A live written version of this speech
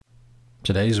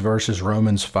Today's verse is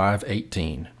Romans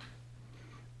 5:18.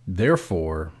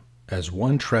 Therefore, as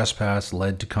one trespass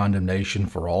led to condemnation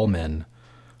for all men,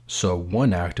 so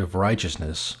one act of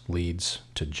righteousness leads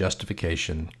to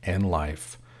justification and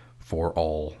life for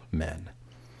all men.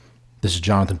 This is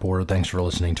Jonathan Porter. Thanks for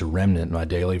listening to Remnant, my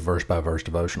daily verse-by-verse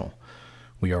devotional.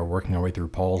 We are working our way through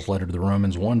Paul's letter to the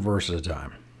Romans, one verse at a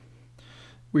time.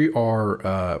 We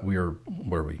are where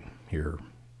are we here?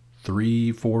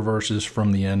 3-4 verses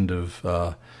from the end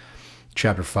of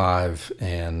chapter 5,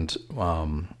 and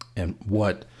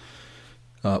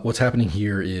what's happening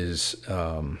here is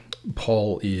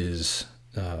Paul is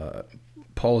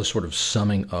sort of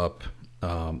summing up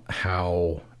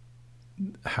how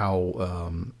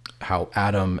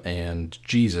Adam and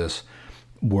Jesus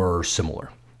were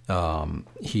similar.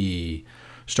 He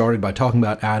started by talking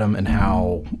about Adam and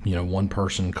how one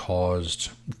person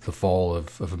caused the fall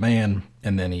of a man,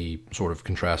 and then he sort of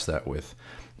contrasts that with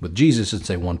Jesus and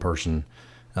say one person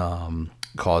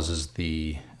causes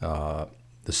the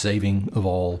saving of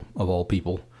all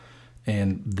people.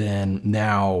 And then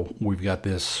now we've got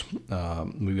these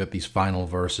final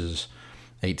verses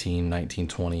 18, 19,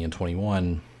 20, and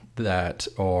 21 that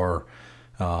are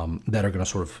going to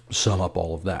sort of sum up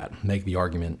all of that, make the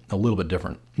argument a little bit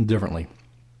differently.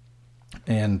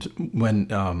 And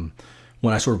when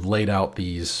I sort of laid out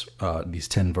these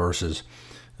 10 verses,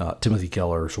 Timothy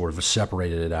Keller sort of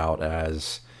separated it out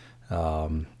as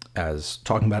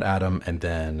talking about Adam and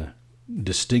then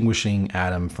distinguishing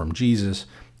Adam from Jesus,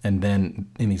 and then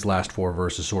in these last 4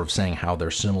 verses sort of saying how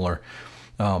they're similar.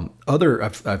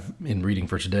 I've in reading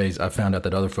for today's, I've found out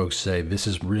that other folks say this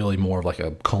is really more of like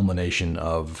a culmination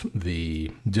of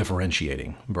the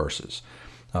differentiating verses.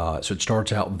 So it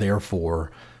starts out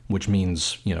therefore, which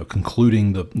means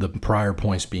concluding the prior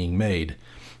points being made,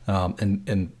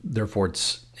 and therefore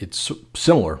it's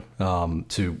similar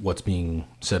to what's being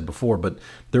said before, but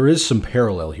there is some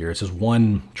parallel here. It says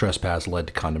one trespass led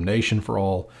to condemnation for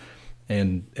all,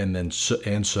 and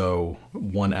so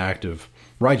one act of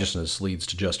righteousness leads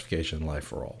to justification and life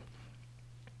for all.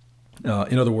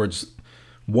 In other words,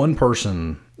 one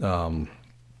person's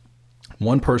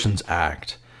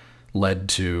act led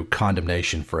to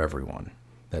condemnation for everyone.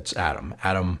 That's Adam.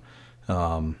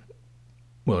 Well,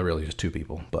 it really is 2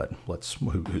 people, but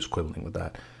who's quibbling with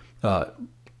that?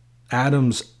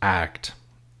 Adam's act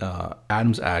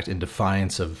in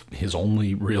defiance of his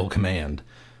only real command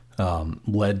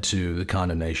led to the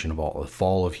condemnation of all, the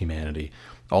fall of humanity,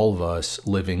 all of us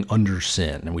living under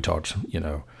sin. And we talked,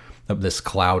 of this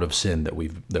cloud of sin that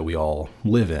we all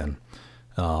live in,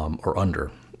 or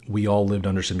under. We all lived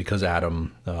under sin because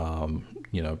Adam,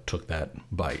 took that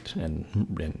bite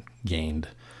and gained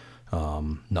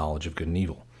knowledge of good and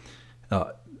evil.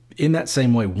 In that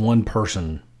same way, one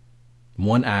person,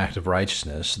 one act of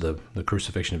righteousness, the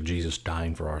crucifixion of Jesus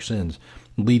dying for our sins,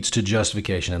 leads to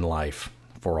justification and life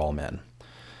for all men.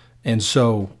 And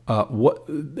so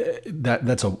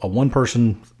that's a one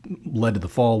person led to the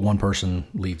fall, one person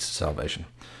leads to salvation.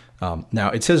 Now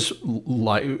it says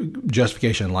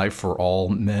justification and life for all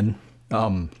men.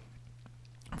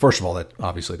 First of all, that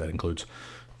obviously that includes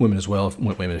women as well.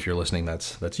 Women, if you're listening,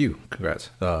 that's you. Congrats.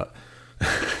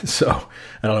 So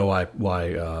I don't know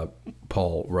why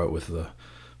Paul wrote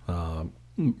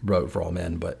wrote for all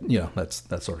men, but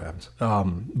that sort of happens.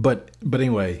 But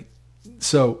anyway,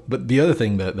 but the other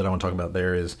thing that I want to talk about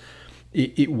there is,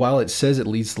 while it says it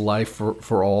leads to life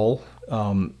for all,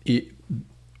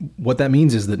 what that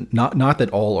means is that not that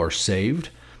all are saved,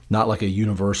 not like a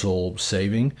universal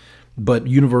saving, but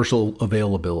universal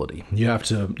availability. You have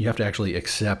to actually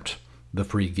accept the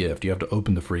free gift. You have to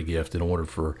open the free gift in order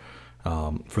for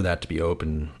that to be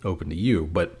open to you.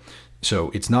 But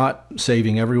so it's not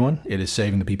saving everyone. It is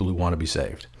saving the people who want to be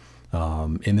saved.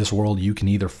 In this world, you can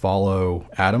either follow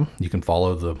Adam, you can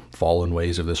follow the fallen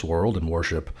ways of this world and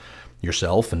worship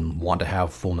yourself and want to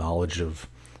have full knowledge of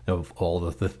all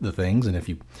the things. And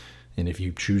if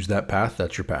you choose that path,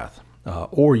 that's your path.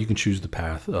 Or you can choose the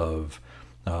path of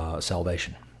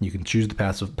salvation. You can choose the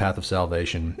path of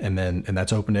salvation, and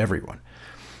that's open to everyone.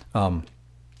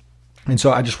 And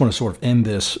so I just want to sort of end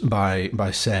this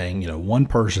by saying, one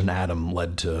person, Adam,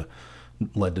 led to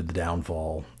the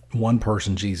downfall. One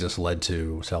person, Jesus, led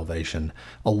to salvation.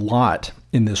 A lot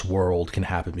in this world can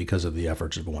happen because of the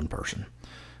efforts of one person.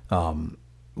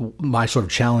 My sort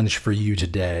of challenge for you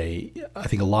today, I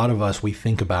think a lot of us, we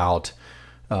think about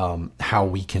how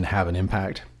we can have an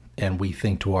impact, and we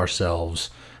think to ourselves,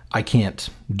 I can't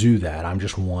do that. I'm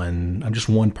just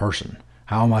one person.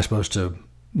 How am I supposed to,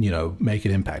 make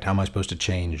an impact? How am I supposed to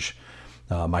change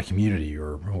my community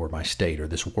or my state or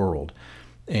this world?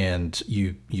 and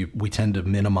we tend to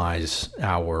minimize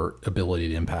our ability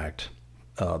to impact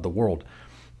the world.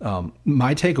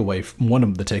 My takeaway, one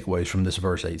of the takeaways from this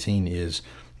verse 18 is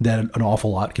that an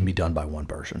awful lot can be done by one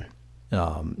person.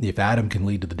 If Adam can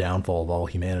lead to the downfall of all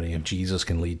humanity, if Jesus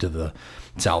can lead to the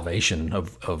salvation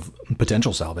of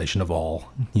potential salvation of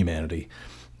all humanity,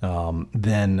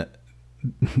 then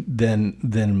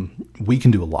we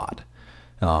can do a lot.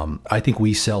 I think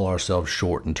we sell ourselves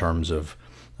short in terms of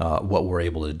what we're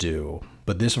able to do.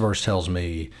 But this verse tells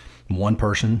me, one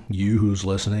person, you who's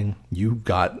listening, you've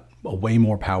got way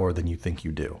more power than you think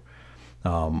you do.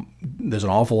 There's an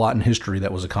awful lot in history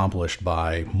that was accomplished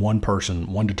by one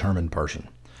person, one determined person.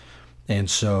 And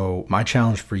so my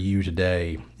challenge for you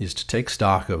today is to take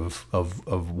stock of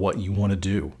what you want to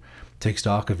do. Take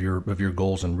stock of your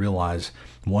goals and realize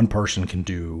one person can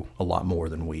do a lot more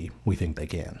than we think they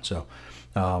can. So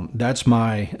that's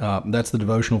the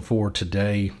devotional for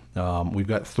today. We've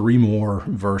got 3 more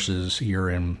verses here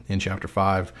in chapter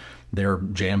 5. They're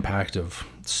jam-packed of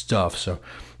stuff. So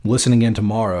listen again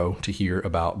tomorrow to hear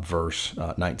about verse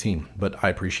 19. But I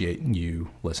appreciate you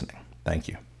listening. Thank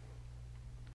you.